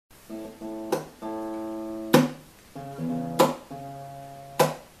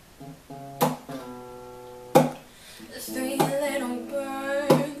Three little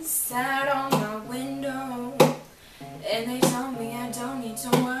birds sat on my window, and they told me I don't need to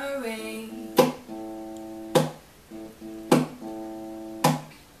worry.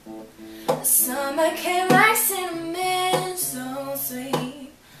 Summer came like cinnamon, so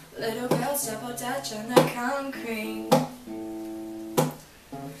sweet. Little girls double dutch on the concrete.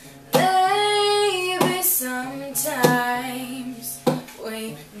 Maybe sometimes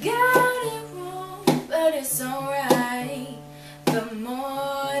we got it wrong, but it's alright. The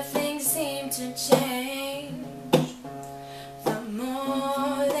more things seem to change, the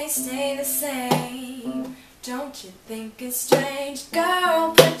more they stay the same. Don't you think it's strange?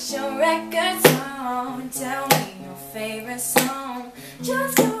 Girl, put your records on. Tell me your favorite song.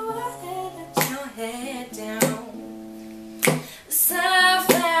 Just go ahead and let your head down.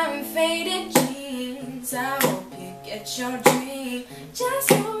 Soft and faded jeans, I hope you get your dream. Just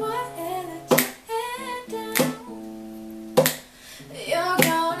go ahead and let your head down. You're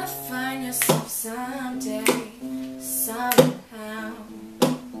gonna find yourself someday, somehow.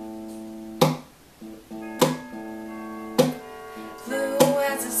 Blue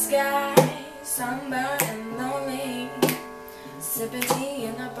as the sky, sunburned and lonely, sipping tea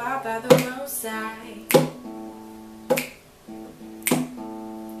in a bar by the roadside.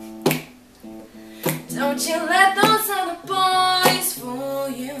 Don't you let those other boys fool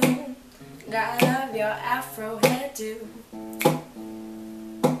you. Gotta love your afro hairdo.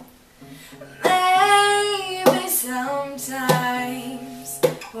 Maybe sometimes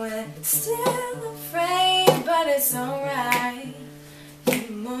we're still afraid, but it's alright. The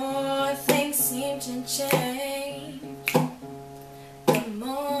more things seem to change, the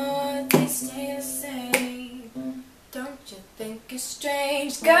more they stay the same. Don't you think it's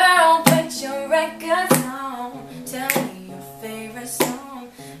strange? Girl, put your records on. Tell me your favorite song.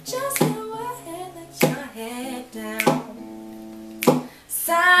 Just go ahead, let your head down.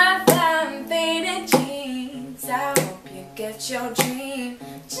 Soft and faded jeans, I hope you get your dream.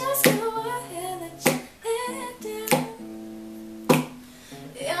 Just go ahead, let your head down.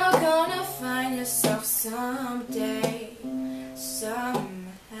 You're gonna find yourself someday,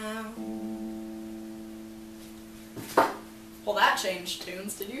 somehow. Well, that changed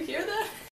tunes. Did you hear that?